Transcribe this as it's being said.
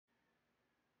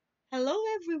Hello,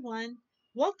 everyone.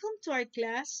 Welcome to our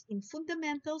class in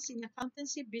Fundamentals in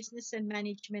Accountancy, Business, and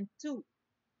Management 2.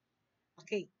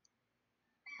 Okay,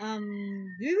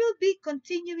 we will be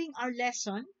continuing our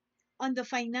lesson on the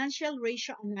financial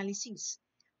ratio analysis.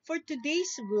 For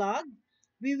today's vlog,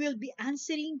 we will be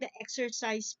answering the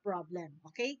exercise problem.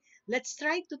 Okay, let's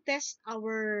try to test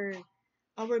our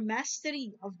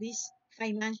mastery of these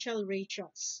financial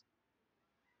ratios.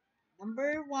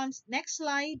 Number one, next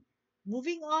slide.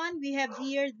 Moving on, we have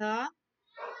here the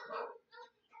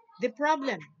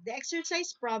problem. The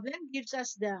exercise problem gives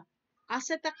us the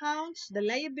asset accounts, the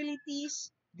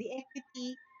liabilities, the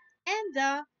equity, and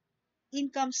the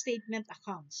income statement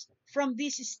accounts. From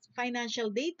this financial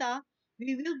data,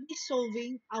 we will be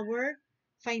solving our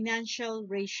financial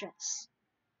ratios.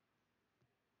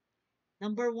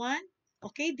 Number one,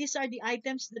 okay, these are the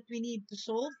items that we need to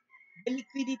solve. The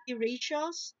liquidity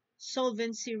ratios,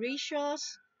 solvency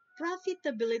ratios,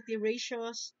 profitability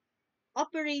ratios,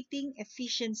 operating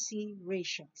efficiency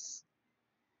ratios.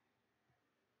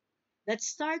 Let's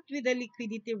start with the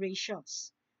liquidity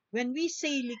ratios. When we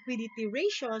say liquidity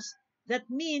ratios, that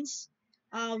means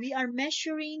we are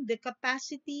measuring the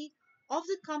capacity of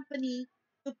the company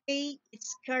to pay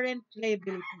its current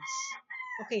liabilities.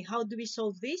 Okay, how do we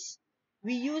solve this?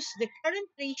 We use the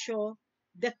current ratio,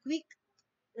 the quick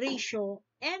ratio,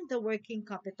 and the working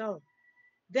capital.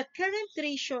 The current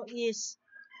ratio is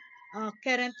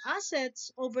current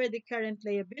assets over the current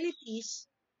liabilities.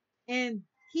 And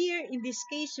here, in this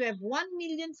case, you have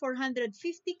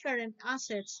 1,450,000 current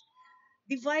assets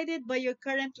divided by your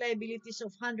current liabilities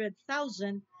of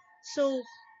 100,000. So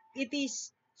it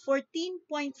is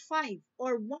 14.5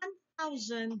 or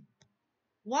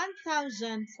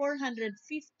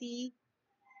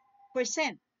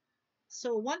 1,450%.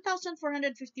 So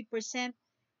 1,450%,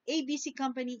 ABC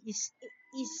company is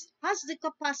has the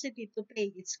capacity to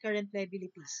pay its current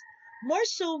liabilities. More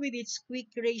so with its quick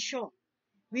ratio.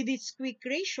 With its quick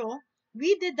ratio,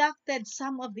 we deducted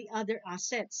some of the other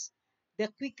assets. The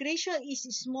quick ratio is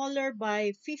smaller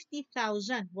by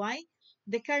 50,000. Why?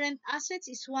 The current assets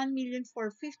is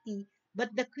 1,450,000,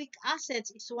 but the quick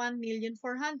assets is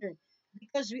 1,400,000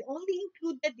 because we only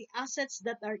included the assets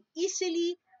that are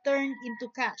easily turned into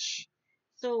cash.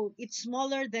 So it's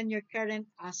smaller than your current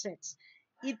assets.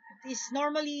 It is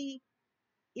normally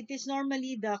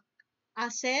the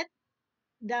asset,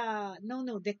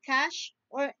 the cash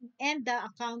or and the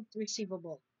account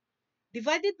receivable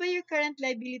divided by your current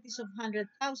liabilities of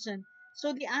 100,000.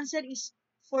 So the answer is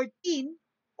 14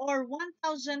 or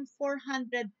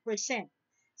 1,400%.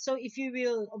 So if you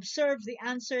will observe the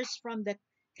answers from the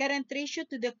current ratio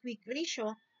to the quick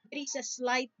ratio, there is a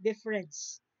slight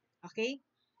difference. Okay,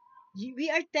 we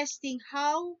are testing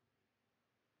how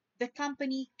the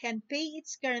company can pay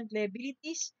its current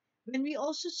liabilities. When we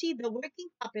also see the working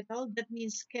capital, that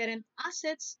means current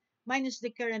assets minus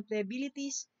the current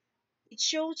liabilities, it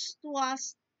shows to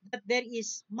us that there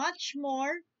is much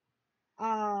more,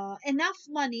 enough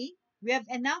money. We have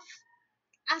enough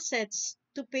assets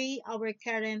to pay our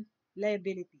current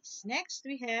liabilities. Next,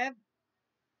 we have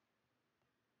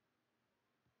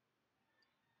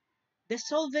the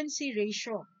solvency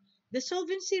ratio. The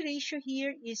solvency ratio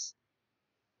here is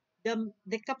the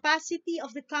capacity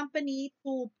of the company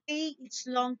to pay its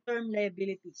long-term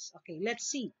liabilities. Okay, let's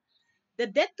see. The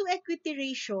debt to equity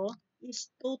ratio is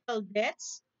total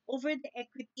debts over the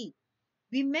equity.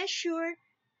 We measure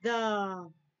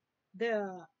the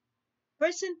the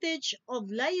percentage of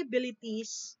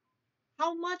liabilities.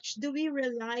 How much do we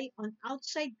rely on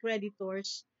outside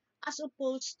creditors as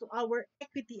opposed to our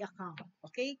equity account?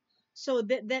 Okay, so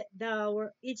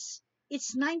it's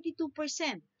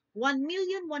 92%,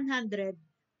 1,100,000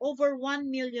 over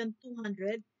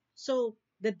 1,200,000. So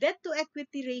the debt to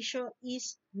equity ratio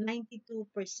is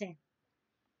 92%.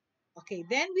 Okay,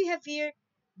 then we have here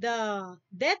the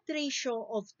debt ratio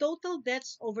of total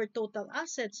debts over total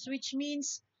assets, which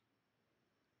means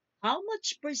how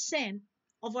much percent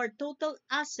of our total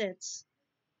assets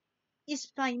is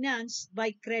financed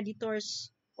by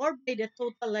creditors or by the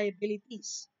total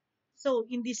liabilities. So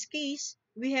in this case,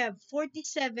 we have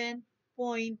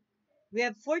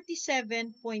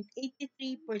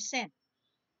 47.83%.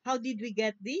 How did we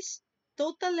get this?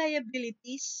 Total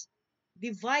liabilities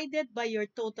divided by your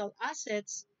total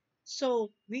assets.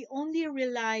 So we only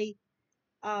rely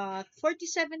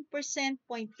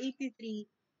 47.83%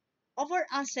 of our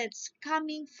assets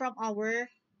coming from our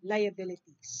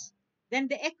liabilities. Then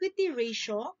the equity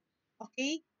ratio,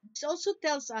 okay, this also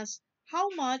tells us how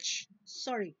much,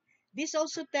 this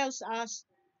also tells us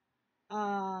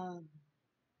uh,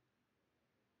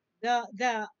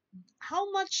 the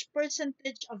how much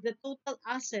percentage of the total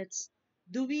assets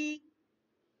do we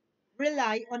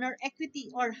rely on our equity,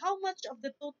 or how much of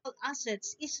the total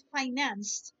assets is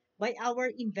financed by our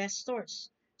investors.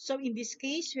 So in this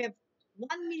case, we have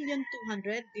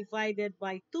 1,200,000 divided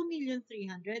by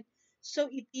 2,300,000. So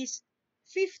it is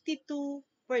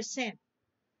 52%.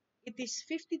 It is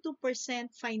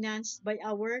 52% financed by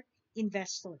our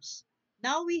investors.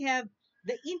 Now we have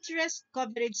the interest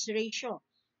coverage ratio.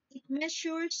 It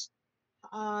measures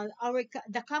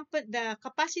the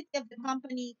capacity of the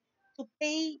company to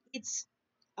pay its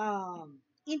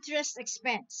interest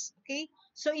expense. Okay,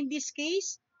 so in this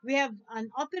case, we have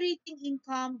an operating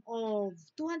income of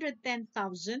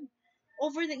 210,000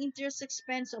 over the interest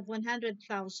expense of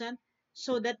 100,000.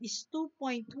 So that is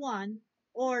 2.1,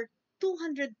 or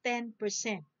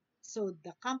 210%. So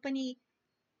the company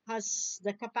has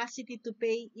the capacity to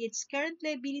pay its current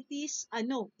liabilities,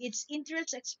 no, its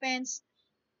interest expense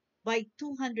by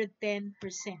 210%.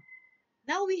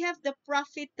 Now we have the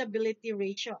profitability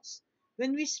ratios.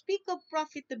 When we speak of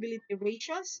profitability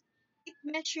ratios, it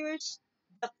measures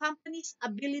the company's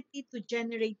ability to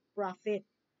generate profit.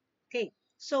 Okay,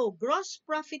 so gross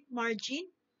profit margin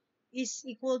is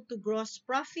equal to gross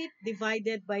profit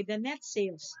divided by the net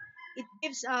sales. It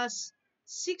gives us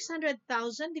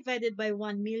 600,000 divided by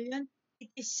 1,000,000. It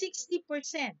is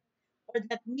 60%, or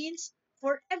that means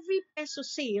for every peso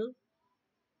sale,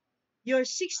 your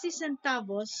 60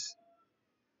 centavos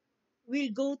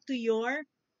will go to your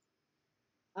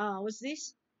what's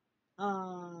this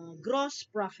gross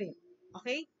profit.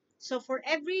 Okay, so for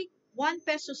every 1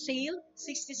 peso sale,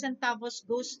 60 centavos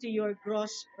goes to your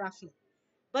gross profit.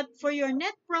 But for your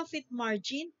net profit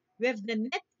margin, we have the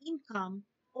net income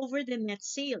over the net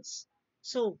sales.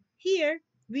 So here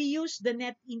we use the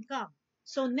net income.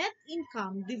 So net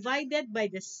income divided by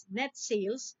the net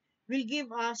sales will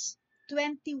give us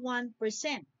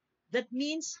 21%. That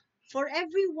means for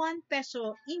every 1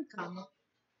 peso income,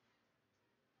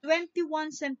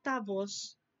 21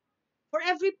 centavos, for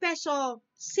every peso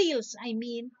sales,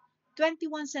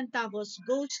 21 centavos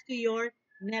goes to your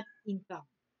net income.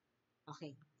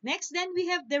 Okay. Next, then we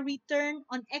have the return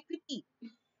on equity.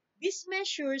 This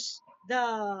measures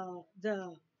the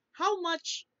how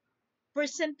much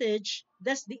percentage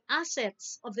does the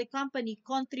assets of the company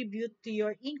contribute to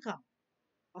your income.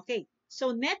 Okay.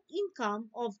 So net income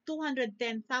of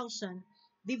 210,000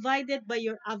 divided by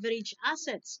your average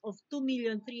assets of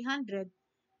 2,300,000,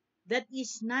 that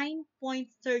is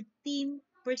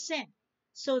 9.13%.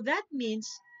 So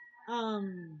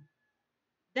um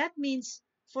that means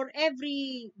that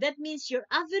means your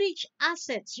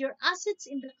assets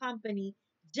in the company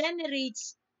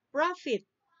generates profit,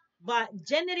 but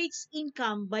generates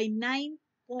income by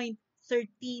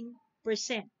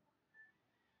 9.13%.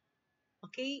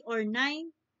 Okay, or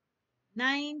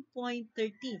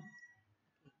 9.13.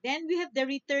 Then we have the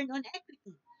return on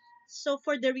equity. So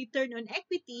for the return on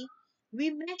equity,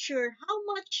 we measure how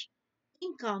much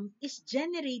income is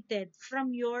generated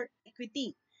from your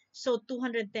equity. So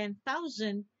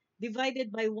 210,000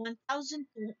 divided by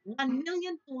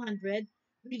 1,200,000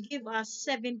 will give us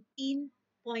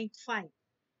 17.5.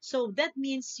 So that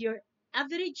means your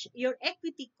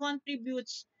equity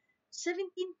contributes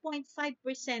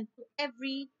 17.5% to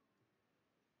every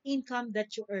income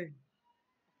that you earn.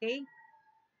 Okay?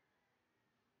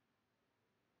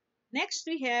 Next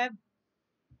we have,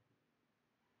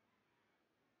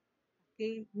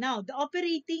 okay, now the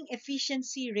operating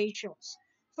efficiency ratios.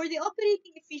 For the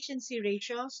operating efficiency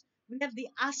ratios, we have the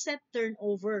asset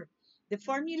turnover. The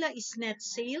formula is net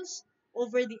sales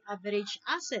over the average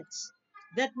assets.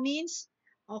 That means,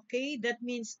 that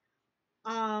means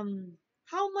um,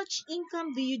 how much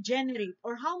income do you generate,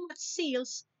 or how much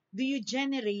sales do you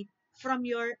generate from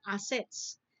your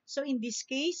assets. So in this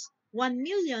case,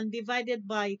 1,000,000 divided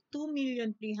by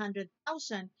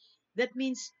 2,300,000, that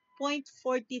means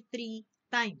 0.43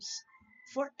 times.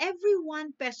 For every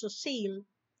 1 peso sale,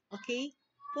 okay,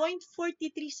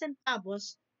 0.43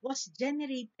 centavos was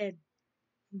generated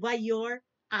by your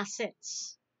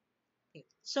assets. Okay.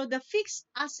 So the fixed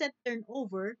asset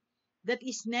turnover, that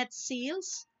is net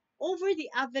sales over the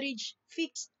average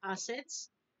fixed assets.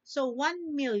 So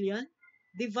 1,000,000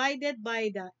 divided by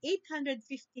the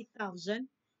 850,000.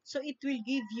 So it will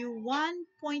give you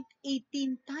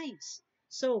 1.18 times.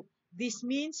 So this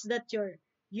means that your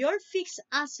fixed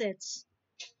assets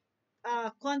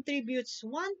contributes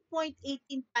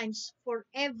 1.18 times for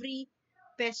every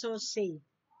peso sale.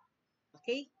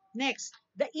 Okay. Next,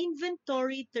 the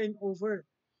inventory turnover.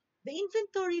 The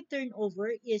inventory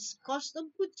turnover is cost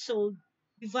of goods sold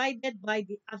divided by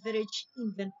the average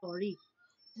inventory.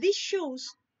 This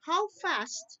shows how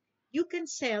fast you can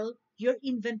sell your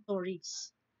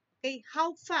inventories. Okay,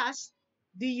 how fast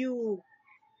do you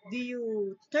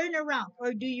turn around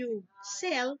or do you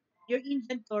sell your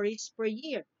inventories per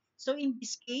year? So in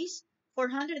this case,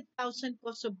 400,000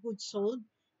 cost of goods sold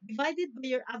divided by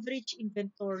your average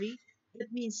inventory,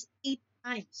 that means 8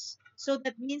 times. So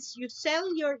that means you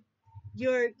sell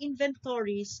your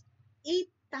inventories 8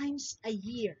 times a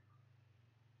year.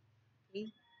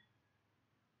 Okay.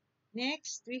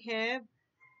 Next, we have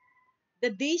the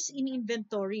days in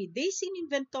inventory. Days in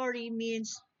inventory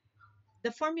means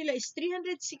the formula is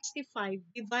 365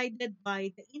 divided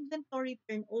by the inventory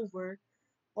turnover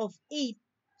of 8.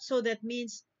 So that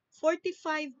means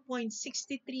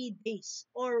 45.63 days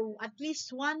or at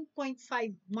least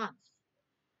 1.5 month.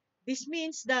 This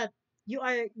means that you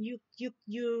are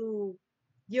your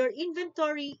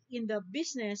inventory in the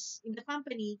business in the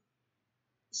company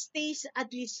stays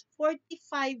at least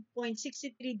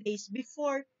 45.63 days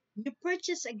before you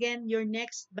purchase again your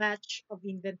next batch of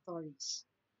inventories.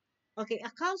 Okay,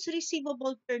 accounts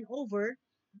receivable turnover,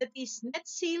 that is net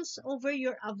sales over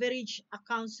your average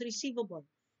accounts receivable.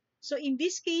 So in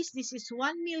this case, this is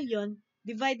 1 million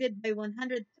divided by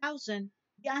 100,000.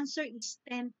 The answer is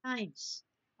 10 times.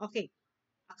 Okay,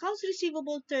 accounts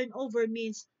receivable turnover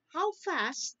means how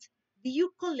fast do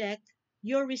you collect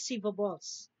your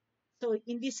receivables. So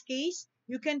in this case,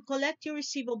 you can collect your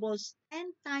receivables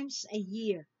 10 times a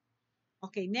year.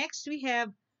 Okay, next we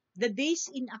have the days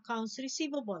in accounts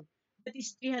receivable. That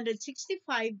is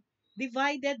 365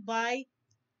 divided by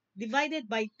divided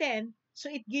by 10, so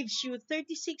it gives you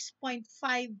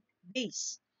 36.5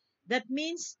 days. That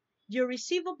means your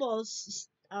receivables,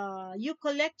 you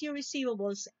collect your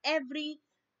receivables every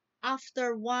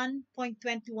after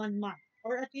 1.21 month,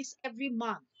 or at least every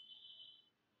month.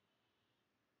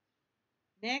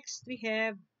 Next, we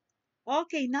have,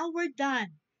 okay, now we're done.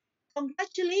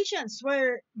 Congratulations.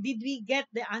 Where did we get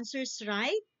the answers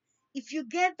right? If you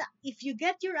get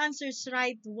your answers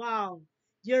right, wow,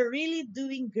 you're really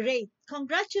doing great.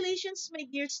 Congratulations, my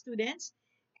dear students.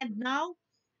 And now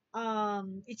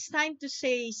it's time to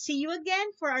say see you again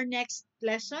for our next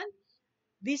lesson.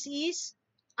 This is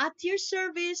At Your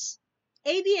Service,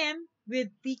 ABM with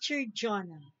Teacher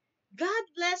Jonah. God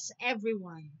bless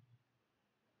everyone.